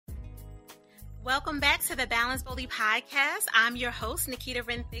Welcome back to the Balance Boldly podcast. I'm your host, Nikita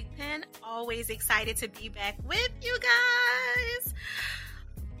Wren Thigpen. Always excited to be back with you guys.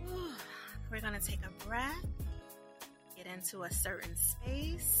 We're going to take a breath, get into a certain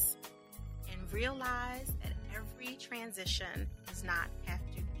space, and realize that every transition does not have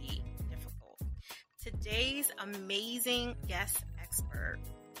to be difficult. Today's amazing guest expert,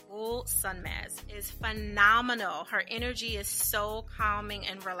 Gül Sönmez, is phenomenal. Her energy is so calming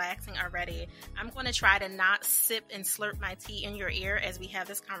and relaxing already. I'm going to try to not sip and slurp my tea in your ear as we have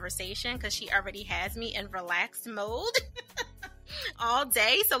this conversation because she already has me in relaxed mode all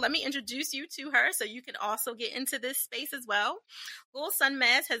day. So let me introduce you to her so you can also get into this space as well. Gül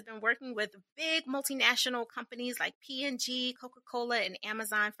Sönmez has been working with big multinational companies like P&G, Coca-Cola, and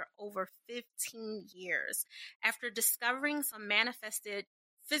Amazon for over 15 years. After discovering some manifested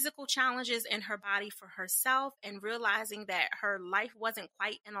physical challenges in her body for herself and realizing that her life wasn't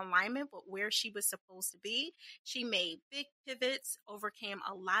quite in alignment with where she was supposed to be, she made big pivots, overcame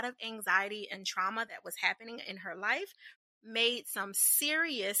a lot of anxiety and trauma that was happening in her life, made some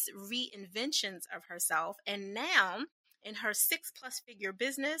serious reinventions of herself, and now in her 6+ figure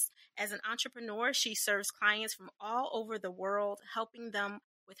business as an entrepreneur, she serves clients from all over the world, helping them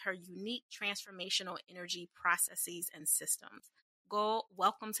with her unique transformational energy processes and systems. Gül,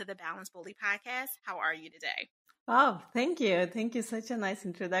 welcome to the Balance Boldly podcast. How are you today? Oh, thank you. Thank you. Such a nice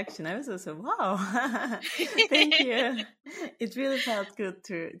introduction. I was also, wow. Thank you. It really felt good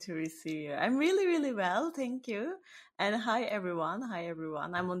to receive you. I'm really, really well. Thank you. And hi, everyone. Hi,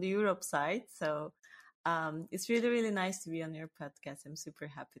 everyone. I'm on the Europe side. So it's really, really nice to be on your podcast. I'm super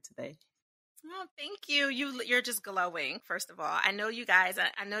happy today. Oh, thank you. You're just glowing. First of all, I know you guys.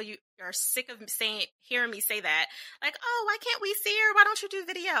 I know you're sick of hearing me say that. Like, oh, why can't we see her? Why don't you do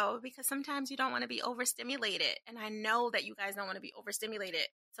video? Because sometimes you don't want to be overstimulated, and I know that you guys don't want to be overstimulated.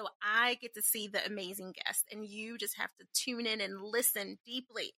 So I get to see the amazing guest, and you just have to tune in and listen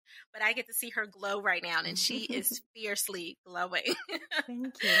deeply. But I get to see her glow right now, and she is fiercely glowing.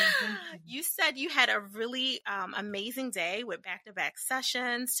 Thank you. You said you had a really amazing day with back-to-back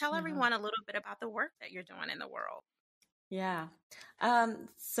sessions. Tell everyone a little bit about the work that you're doing in the world. Yeah.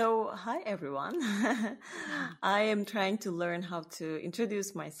 So hi, everyone. I am trying to learn how to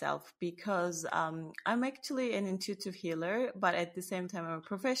introduce myself because I'm actually an intuitive healer, but at the same time, I'm a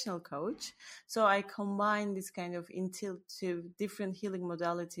professional coach. So I combine this kind of intuitive different healing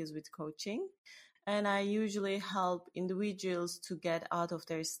modalities with coaching. And I usually help individuals to get out of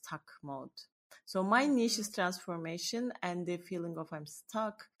their stuck mode. So my niche is transformation and the feeling of I'm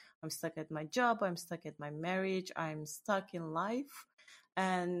stuck at my job, I'm stuck at my marriage, I'm stuck in life.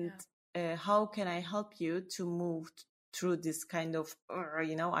 And how can I help you to move through this kind of,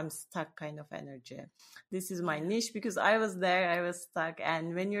 I'm stuck kind of energy? This is my niche because I was there, I was stuck.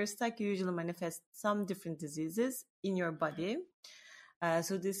 And when you're stuck, you usually manifest some different diseases in your body.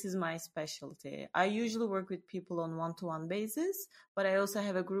 So this is my specialty. I usually work with people on one-to-one basis, but I also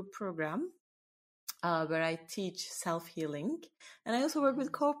have a group program where I teach self-healing. And I also work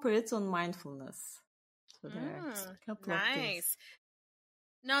with corporates on mindfulness. So there are a couple of things.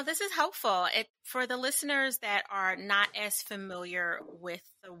 No, this is helpful. For the listeners that are not as familiar with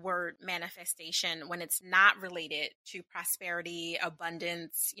the word manifestation, when it's not related to prosperity,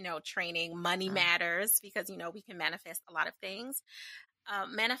 abundance, training, money matters, because, we can manifest a lot of things.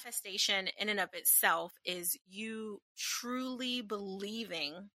 Manifestation in and of itself is you truly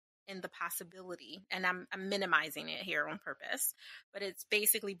believing in the possibility, and I'm minimizing it here on purpose, but it's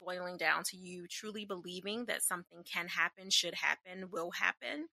basically boiling down to you truly believing that something can happen, should happen, will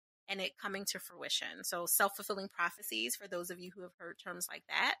happen, and it coming to fruition. So self-fulfilling prophecies, for those of you who have heard terms like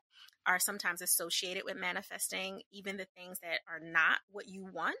that, are sometimes associated with manifesting even the things that are not what you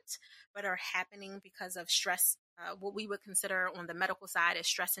want, but are happening because of stress. What we would consider on the medical side as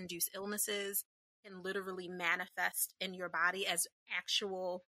stress-induced illnesses can literally manifest in your body as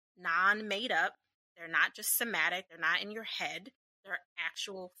actual non-made up. They're not just somatic. They're not in your head. They're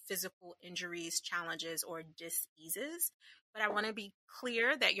actual physical injuries, challenges, or dis-eases. But I want to be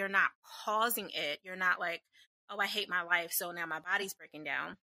clear that you're not causing it. You're not like, oh, I hate my life, so now my body's breaking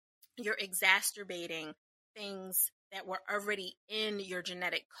down. You're exacerbating things that were already in your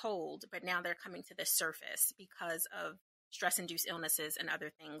genetic code, but now they're coming to the surface because of stress-induced illnesses and other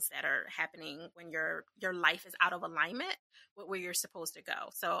things that are happening when your life is out of alignment with where you're supposed to go.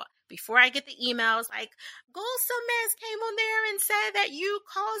 So before I get the emails like, Gül Sönmez came on there and said that you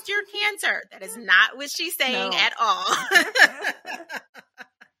caused your cancer, that is not what she's saying at all.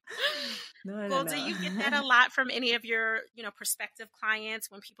 No. Do you get that a lot from any of your, prospective clients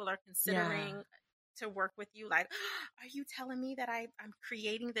when people are considering to work with you? Like, are you telling me that I'm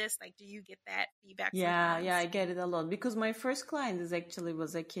creating this? Like, do you get that feedback Yeah, sometimes? I get it a lot because my first client is actually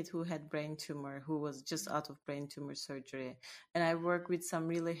was a kid who had brain tumor, who was just out of brain tumor surgery. And I work with some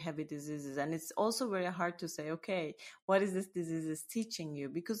really heavy diseases. And it's also very hard to say, okay, what is this disease is teaching you?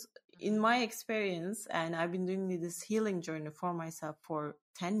 Because in Mm-hmm. my experience, and I've been doing this healing journey for myself for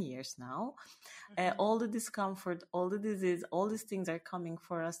 10 years now, Mm-hmm. all the discomfort, all the disease, all these things are coming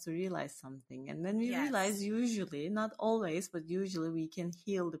for us to realize something. And when we realize, Yes. usually, not always, but usually we can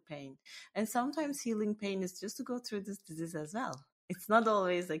heal the pain. And sometimes healing pain is just to go through this disease as well. It's not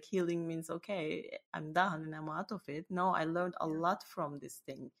always like healing means, okay, I'm done and I'm out of it. No, I learned a Yeah. lot from this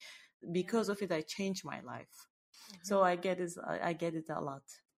thing. Yeah. Because of it, I changed my life. So Mm-hmm. I get it a lot.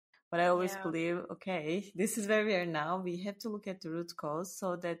 But I always Yeah. believe, okay, this is where we are now. We have to look at the root cause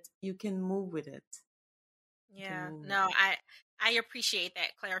so that you can move with it. You can Yeah, move with no, it. I appreciate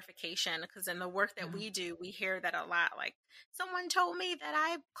that clarification because in the work that Yeah. we do, we hear that a lot. Like, someone told me that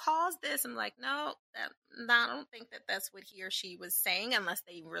I caused this. I'm like, no, no, I don't think that that's what he or she was saying, unless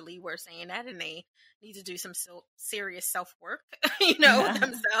they really were saying that and they need to do some serious self work,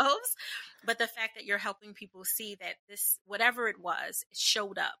 themselves. But the fact that you're helping people see that this, whatever it was, it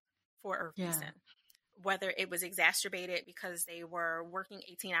showed up for a Yeah. reason, whether it was exacerbated because they were working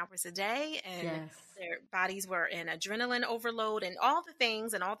 18 hours a day and Yes. their bodies were in adrenaline overload and all the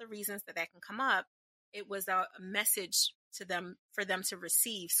things and all the reasons that can come up. It was a message to them for them to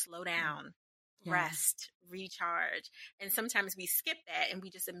receive: slow Yeah. down, Yeah. rest, recharge. And sometimes we skip that and we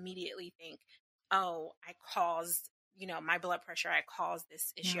just immediately think, oh, I caused, my blood pressure, I caused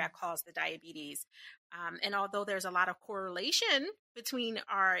this issue, Yeah. I caused the diabetes. And although there's a lot of correlation between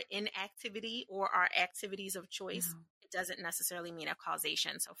our inactivity or our activities of choice, Yeah. it doesn't necessarily mean a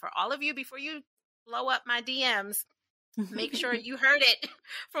causation. So for all of you, before you blow up my DMs, make sure you heard it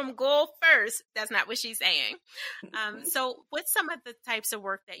from Gül first. That's not what she's saying. So what's some of the types of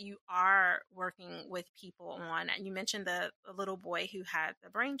work that you are working with people on? And you mentioned the little boy who had the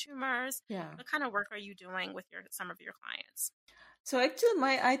brain tumors. Yeah. What kind of work are you doing with some of your clients? So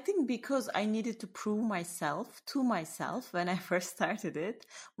actually I think because I needed to prove myself to myself when I first started it,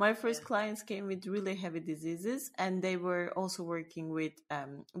 my Yeah. first clients came with really heavy diseases and they were also working with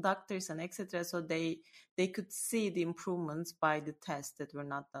doctors and etc. So they could see the improvements by the tests that were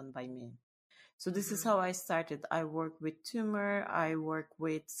not done by me. So this is Mm-hmm. how I started. I work with tumor, I work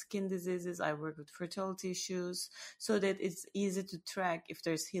with skin diseases, I work with fertility issues, so that it's easy to track if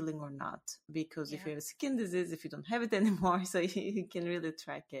there's healing or not. Because if Yeah. you have a skin disease, if you don't have it anymore, so you can really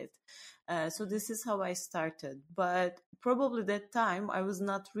track it. So Mm-hmm. this is how I started. But probably that time I was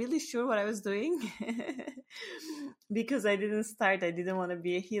not really sure what I was doing because I didn't start. I didn't want to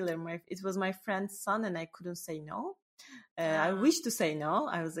be a healer. It was my friend's son, and I couldn't say no. I Ah, wish to say no.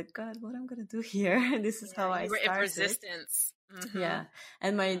 I was like, God, what I'm gonna do here? This is yeah, how I you were in started. resistance. Mm-hmm. Yeah.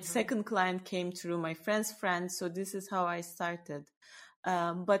 And my Mm-hmm. second client came through my friend's friend. So this is how I started.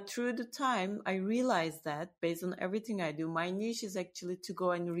 But through the time, I realized that based on everything I do, my niche is actually to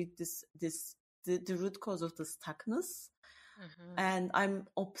go and read the root cause of the stuckness. Mm-hmm. And I'm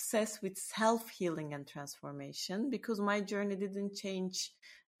obsessed with self-healing and transformation because my journey didn't change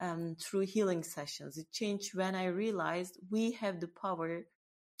through healing sessions. It changed when I realized we have the power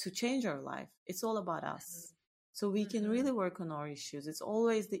to change our life. It's all about us. So we can Mm-hmm. really work on our issues. It's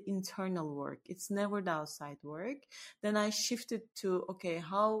always the internal work. It's never the outside work. Then I shifted to, okay,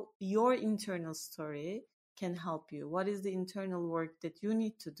 how your internal story can help you. What is the internal work that you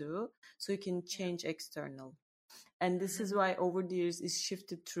need to do so you can Yeah. change external? And this is Mm-hmm. why over the years is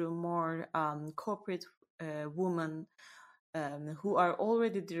shifted through more corporate women who are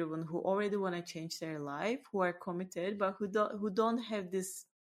already driven, who already want to change their life, who are committed, but who don't have this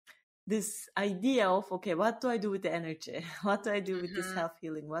idea of, okay, what do I do with the energy? What do I do with this Mm-hmm. self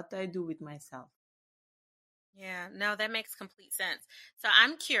healing? What do I do with myself? Yeah, no, that makes complete sense. So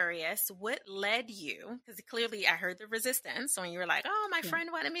I'm curious, what led you? Because clearly I heard the resistance when you were like, oh, my Yeah, friend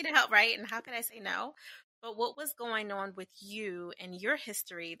wanted me to help, right? And how could I say no? But what was going on with you and your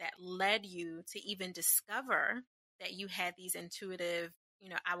history that led you to even discover that you had these intuitive,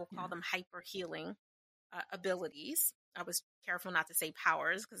 I will call yeah. them hyper healing abilities? I was careful not to say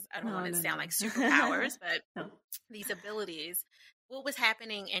powers because I don't want No, it to no, sound no. like superpowers, but No. these abilities. What was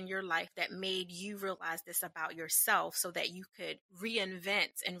happening in your life that made you realize this about yourself so that you could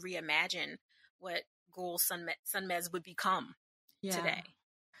reinvent and reimagine what Gül Sönmez would become Yeah. today?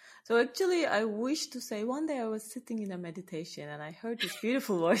 So actually, I wish to say one day I was sitting in a meditation and I heard these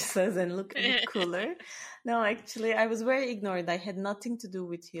beautiful voices and looked a bit cooler. No, actually, I was very ignorant. I had nothing to do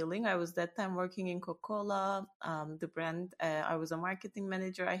with healing. I was that time working in Coca-Cola, the brand. I was a marketing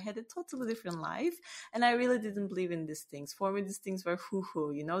manager. I had a totally different life, and I really didn't believe in these things. For me, these things were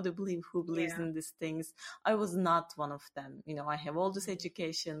hoo-hoo, they believe who believes Yeah. in these things. I was not one of them. I have all this Mhm.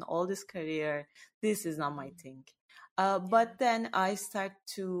 education, all this career. This is not my Mhm. thing. Yeah. But then I start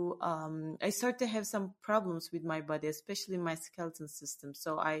to have some problems with my body, especially my skeleton system.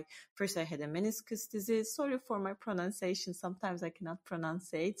 So I had a meniscus disease. Sorry for my pronunciation. Sometimes I cannot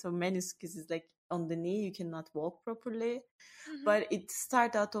pronounce it. So meniscus is like on the knee, you cannot walk properly. Mhm. But it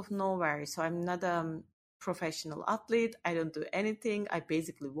started out of nowhere. So I'm not a professional athlete. I don't do anything. I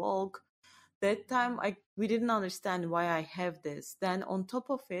basically walk. That time we didn't understand why I have this. Then on top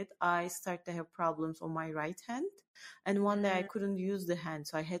of it, I started to have problems on my right hand. And one day I Mhm. couldn't use the hand,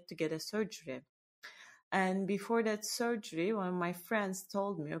 so I had to get a surgery. And before that surgery, one of my friends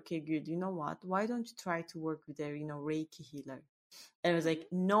told me, okay, good, you know what? Why don't you try to work with a, Reiki healer? And I was like,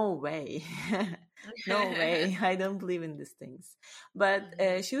 no way. No way. I don't believe in these things. But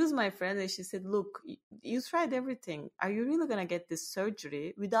Mhm. she was my friend and she said, look, you tried everything. Are you really going to get this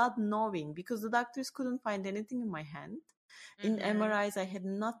surgery without knowing? Because the doctors couldn't find anything in my hand. In Mhm. MRIs, I had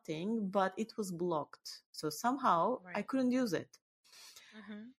nothing, but it was blocked. So somehow I Right. couldn't use it.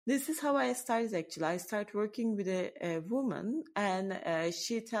 Mhm. This is how I started actually. I started working with a woman, and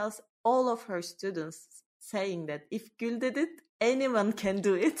she tells all of her students saying that if Gül did it, anyone can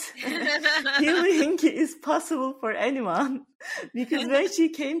do it. Healing is possible for anyone. Because when she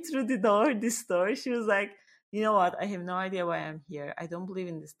came through this door, she was like, you know what? I have no idea why I'm here. I don't believe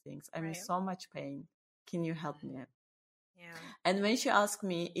in these things. I'm in Right. so much pain. Can you help me? Yeah. And when she asked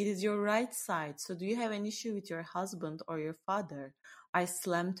me, it is your right side. So do you have an issue with your husband or your father? I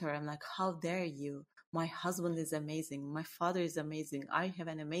slammed her. I'm like, how dare you? My husband is amazing. My father is amazing. I have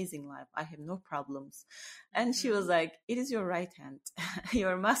an amazing life. I have no problems. And she was Mhm. like, it is your right hand,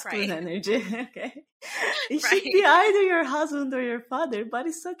 your masculine Right. energy. Okay. It should be Right. either your husband or your father, but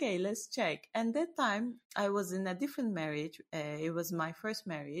it's okay. Let's check. And that time I was in a different marriage. It was my first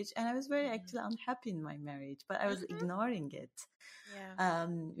marriage and I was very Mhm. actually unhappy in my marriage, but I was Mhm. ignoring it. Yeah.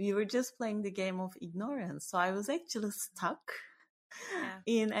 We were just playing the game of ignorance. So I was actually stuck Yeah.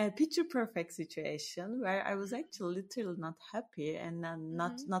 in a picture perfect situation where I was actually literally not happy and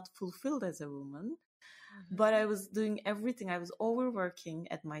not Mhm. not fulfilled as a woman. But Mhm. I was doing everything. I was overworking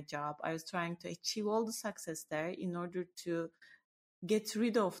at my job. I was trying to achieve all the success there in order to get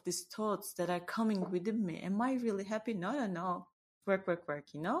rid of these thoughts that are coming within me. Am I really happy? No, no, no. Work, work, work.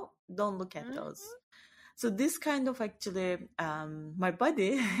 Don't look at Mhm. those. So this kind of actually, my body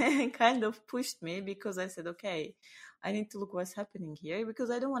kind of pushed me because I said, okay, I need to look what's happening here because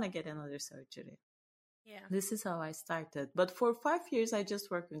I don't want to get another surgery. Yeah. This is how I started. But for 5 years, I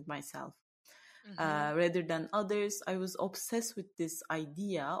just worked with myself Mhm. rather than others. I was obsessed with this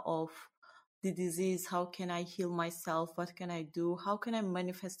idea of the disease. How can I heal myself? What can I do? How can I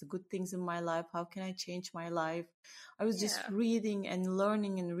manifest the good things in my life? How can I change my life? I was just Yeah. reading and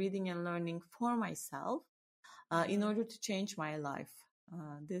learning and reading and learning for myself in Mhm. order to change my life.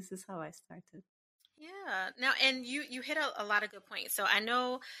 This is how I started. Yeah. Now, and you hit a lot of good points. So I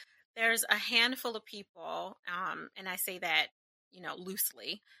know there's a handful of people, and I say that,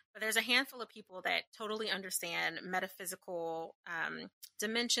 loosely, but there's a handful of people that totally understand metaphysical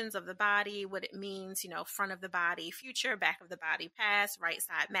dimensions of the body, what it means, front of the body, future, back of the body, past, right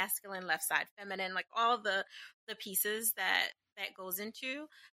side masculine, left side feminine, like all the pieces that goes into.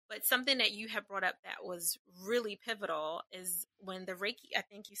 But something that you have brought up that was really pivotal is when the Reiki, I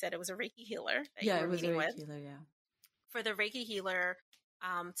think you said it was a Reiki healer that you Yeah, were it was a meeting with, regular. Yeah, for the Reiki healer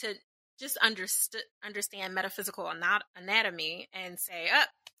to just understand metaphysical anatomy and say, up,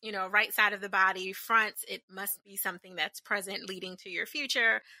 right side of the body, front, it must be something that's present leading to your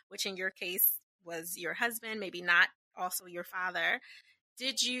future, which in your case was your husband, maybe not also your father.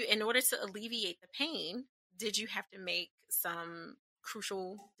 Did you, in order to alleviate the pain, did you have to make some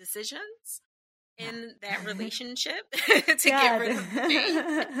crucial decisions in that yeah. relationship to get Yeah, rid of the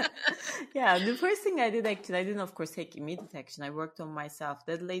pain? yeah. The first thing I did actually, I didn't, of course, take immediate action. I worked on myself.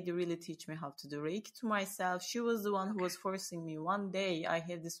 That lady really teach me how to do Reiki to myself. She was the one who was forcing me. One day, I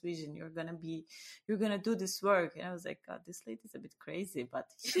had this vision. You're gonna do this work, and I was like, God, this lady's a bit crazy, but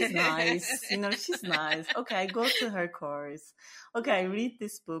she's nice. She's nice. Okay, I go to her course. Okay, I read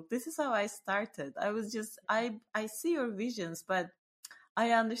this book. This is how I started. I was just, I see your visions, but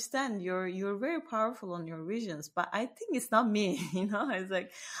I understand you're very powerful on your visions, but I think it's not me. It's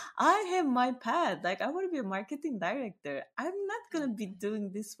like I have my path. Like I want to be a marketing director. I'm not gonna be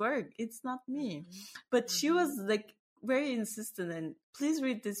doing this work. It's not me. Mhm. But she was Mhm. like very insistent and please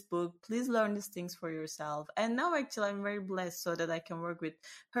read this book, please learn these things for yourself. And now actually I'm very blessed so that I can work with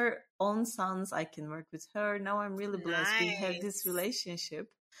her own sons. I can work with her. Now I'm really blessed. We have this Nice.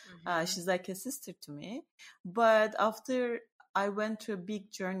 relationship. Mhm. She's like a sister to me. But after I went through a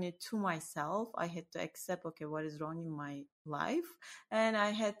big journey to myself, I had to accept, okay, what is wrong in my life? And I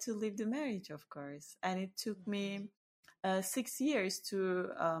had to leave the marriage, of course. And it took Mhm. me 6 years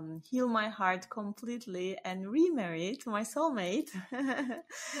to heal my heart completely and remarry to my soulmate,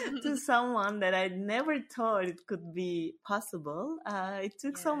 to someone that I never thought it could be possible. It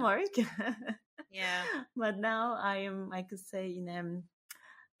took some Yeah. work, Yeah. but now I could say, in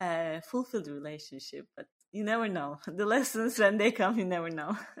a fulfilled relationship. But you never know. The lessons when they come, you never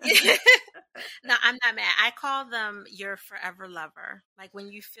know. No, I'm not mad. I call them your forever lover. Like when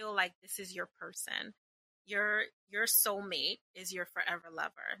you feel like this is your person, your soulmate is your forever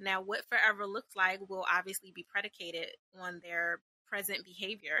lover. Now, what forever looks like will obviously be predicated on their present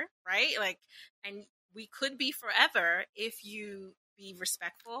behavior, right? Like, and we could be forever if you be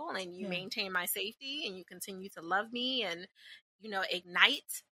respectful and you Yeah. maintain my safety and you continue to love me and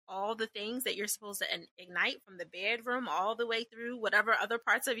ignite all the things that you're supposed to ignite from the bedroom all the way through whatever other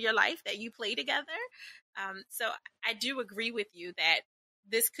parts of your life that you play together. So I do agree with you that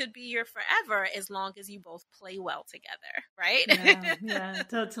this could be your forever as long as you both play well together, right? Yeah, yeah,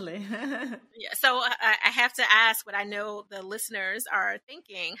 totally. Yeah. So I have to ask what I know the listeners are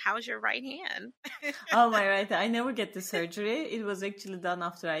thinking. How's your right hand? Oh, my right. I never get the surgery. It was actually done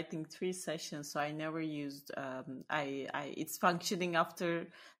after I think 3 sessions, so I never used. It's functioning after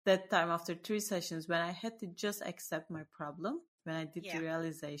that time after 3 sessions when I had to just accept my problem. When I did the Yeah.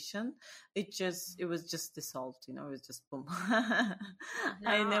 realization, it was just dissolved. It was just boom.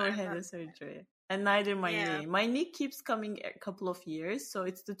 No, I never I had love. a surgery. And neither my Yeah. knee. My knee keeps coming a couple of years. So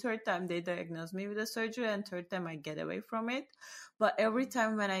it's the third time they diagnosed me with a surgery and third time I get away from it. But every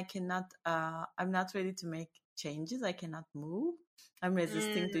time when I'm not ready to make changes, I cannot move. I'm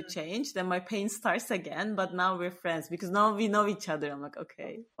resisting to Mm, change. Then my pain starts again. But now we're friends because now we know each other. I'm like,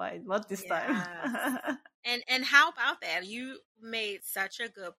 okay, fine. What this time? yes. And how about that? You made such a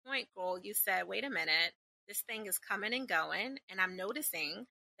good point, Cole. You said, wait a minute, this thing is coming and going, and I'm noticing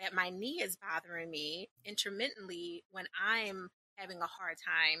that my knee is bothering me intermittently when I'm having a hard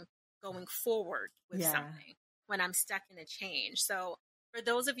time going forward with Yeah. something, when I'm stuck in a change. So for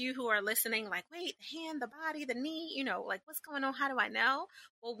those of you who are listening, like, wait, the hand, the body, the knee, like what's going on? How do I know?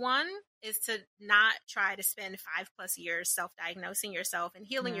 Well, one is to not try to spend 5+ years self-diagnosing yourself and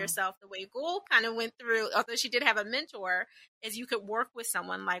healing Yeah. yourself the way Gul kind of went through, although she did have a mentor, is you could work with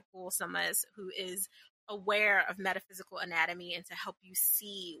someone like Gul Sönmez who is aware of metaphysical anatomy and to help you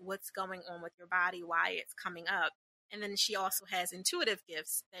see what's going on with your body, why it's coming up. And then she also has intuitive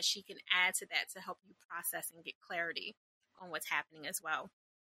gifts that she can add to that to help you process and get clarity on what's happening as well.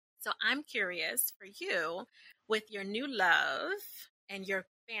 So I'm curious for you, with your new love and your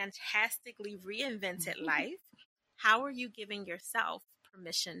fantastically reinvented life, how are you giving yourself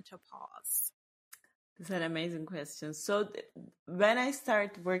permission to pause? That's an amazing question. So when I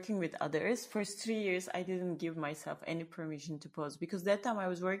start working with others, first 3 years, I didn't give myself any permission to pause because that time I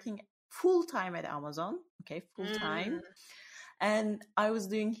was working full time at Amazon. Okay, full Mm, time. And I was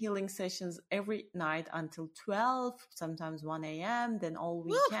doing healing sessions every night until 12, sometimes 1 a.m., then all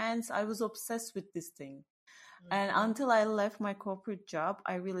woo! weekends. I was obsessed with this thing. And Mm-hmm. until I left my corporate job,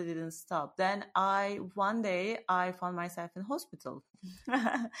 I really didn't stop. Then one day I found myself in hospital.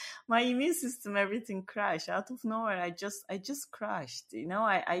 My immune system, everything crashed out of nowhere. I just crashed.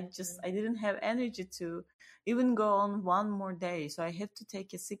 I didn't have energy to even go on one more day. So I had to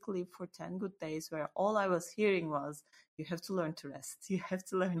take a sick leave for 10 good days where all I was hearing was, you have to learn to rest. You have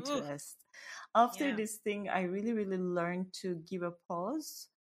to learn to Ooh, rest. After yeah. this thing, I really, really learned to give a pause,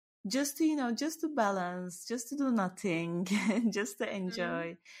 just to just to balance, just to do nothing, just to Mm-hmm.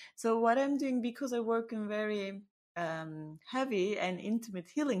 enjoy. So what I'm doing, because I work in very heavy and intimate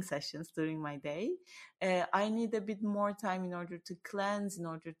healing sessions during my day, I need a bit more time in order to cleanse, in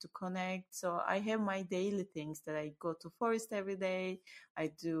order to connect. So I have my daily things that I go to forest every day.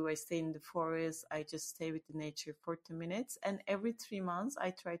 I stay in the forest, I just stay with the nature for 2 minutes, and every 3 months I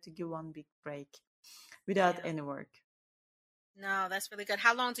try to give one big break without Yeah. any work. No, that's really good.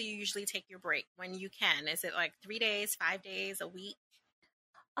 How long do you usually take your break when you can? Is it like 3 days, 5 days, a week?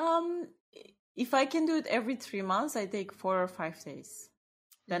 Um, if I can do it every 3 months, I take 4 or 5 days.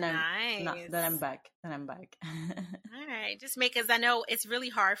 then I'm Nice. back. Then I'm back. All right. Just make, because I know it's really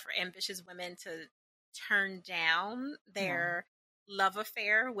hard for ambitious women to turn down Yeah. their love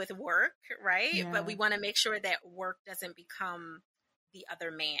affair with work, right? But we Yeah. want to make sure that work doesn't become the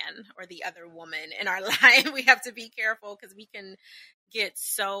other man or the other woman in our life. We have to be careful because we can get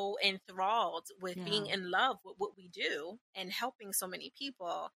so enthralled with Yeah. being in love with what we do and helping so many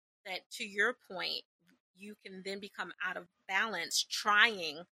people that, to your point, you can then become out of balance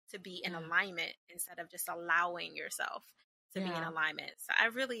trying to be in Yeah. alignment instead of just allowing yourself to be in Yeah. alignment. So I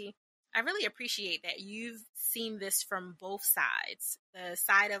really appreciate that you've seen this from both sides. The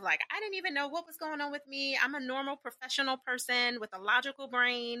side of like, I didn't even know what was going on with me. I'm a normal professional person with a logical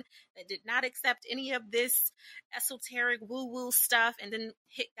brain that did not accept any of this esoteric woo woo stuff, and then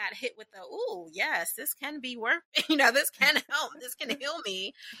got hit with the, ooh, yes, this can be work. This can help. This can heal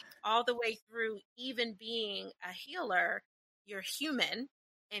me, all the way through even being a healer. You're human,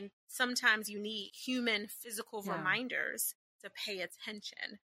 and sometimes you need human physical Yeah. reminders to pay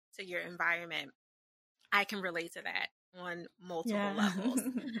attention to your environment. I can relate to that on multiple Yeah. levels.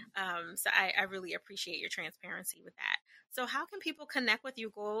 So I really appreciate your transparency with that. So how can people connect with you,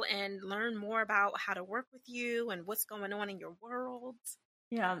 Gul, and learn more about how to work with you and what's going on in your world?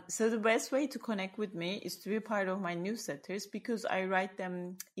 Yeah, so the best way to connect with me is to be part of my newsletters because I write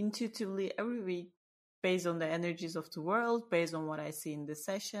them intuitively every week based on the energies of the world, based on what I see in the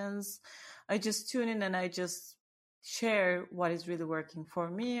sessions. I just tune in and I just share what is really working for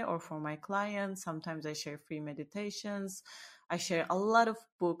me or for my clients. Sometimes I share free meditations. I share a lot of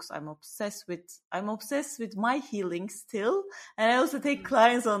books. I'm obsessed with my healing still. And I also take Mhm.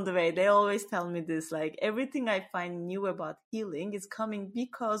 clients on the way. They always tell me this, like everything I find new about healing is coming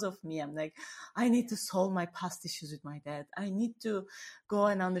because of me. I'm like, I need to solve my past issues with my dad. I need to go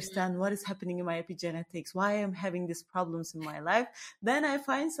and understand what is happening in my epigenetics, why I'm having these problems in my life. Then I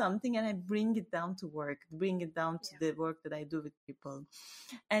find something and I bring it down to work, bring it down to the work that I do with people.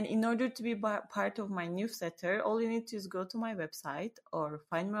 And in order to be part of my newsletter, all you need to is go to my website or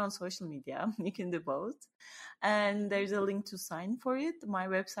find me on social media. You can do both. And there's a link to sign for it. My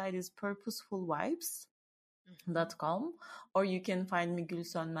website is Mhm. purposefulvibes.com, or you can find me Gül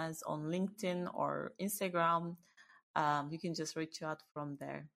Sönmez on LinkedIn or Instagram. You can just reach out from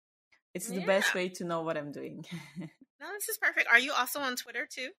there. It's the best Yeah. way to know what I'm doing. No, this is perfect. Are you also on Twitter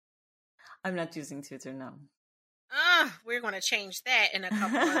too? I'm not using Twitter now. We're going to change that in a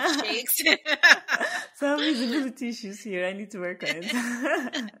couple of shakes. Some visibility issues here. I need to work on it.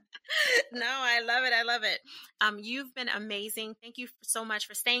 No, I love it. I love it. You've been amazing. Thank you so much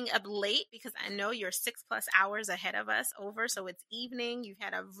for staying up late, because I know you're 6+ hours ahead of us over. So it's evening. You've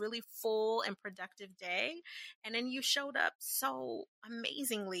had a really full and productive day. And then you showed up so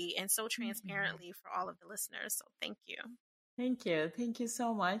amazingly and so Thank you. transparently for all of the listeners. So thank you. Thank you. Thank you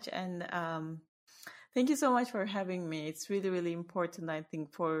so much. And thank you so much for having me. It's really, really important, I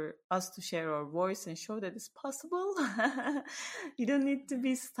think, for us to share our voice and show that it's possible. You don't need to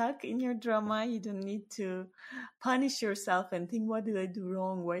be stuck in your drama. You don't need to punish yourself and think, what did I do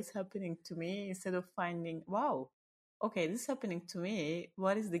wrong? What is happening to me? Instead of finding, wow, okay, this is happening to me.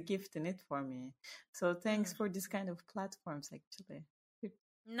 What is the gift in it for me? So thanks Mm. for this kind of platforms, actually.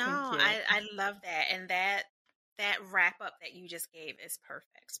 No, Thank you. I love that. And that wrap up that you just gave is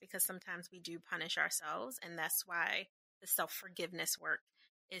perfect, because sometimes we do punish ourselves, and that's why the self-forgiveness work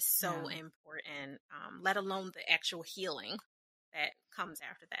is Yeah. so important, let alone the actual healing that comes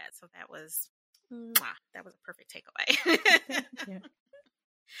after that. So that was a perfect takeaway. Thank you.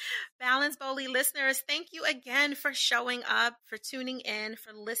 Balance Boldly listeners, thank you again for showing up, for tuning in,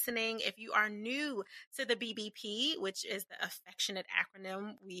 for listening. If you are new to the BBP, which is the affectionate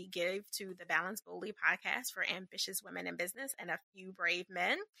acronym we give to the Balance Boldly podcast for ambitious women in business and a few brave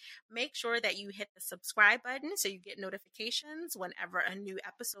men, make sure that you hit the subscribe button so you get notifications whenever a new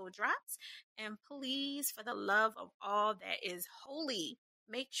episode drops. And please, for the love of all that is holy,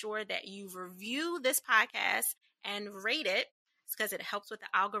 make sure that you review this podcast and rate it, because it helps with the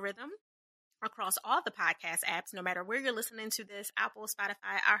algorithm across all the podcast apps, no matter where you're listening to this: Apple,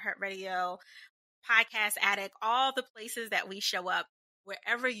 Spotify, iHeartRadio, Podcast Addict, all the places that we show up.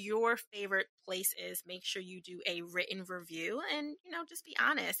 Wherever your favorite place is, make sure you do a written review, and just be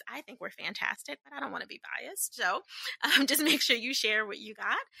honest. I think we're fantastic, but I don't want to be biased. So just make sure you share what you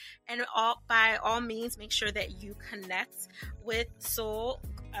got, and by all means, make sure that you connect with Soul.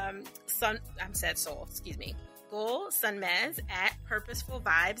 Excuse me. Gül Sönmez at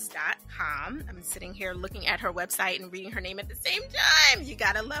purposefulvibes.com. I'm sitting here looking at her website and reading her name at the same time. You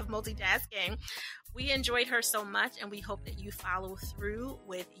gotta love multitasking. We enjoyed her so much, and we hope that you follow through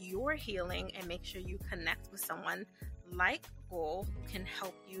with your healing and make sure you connect with someone like Gül who can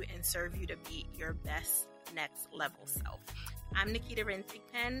help you and serve you to be your best next level self. I'm Nikita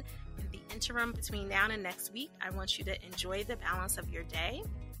Rentigpen. In the interim between now and next week, I want you to enjoy the balance of your day,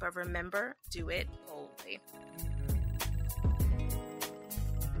 but remember, do it boldly.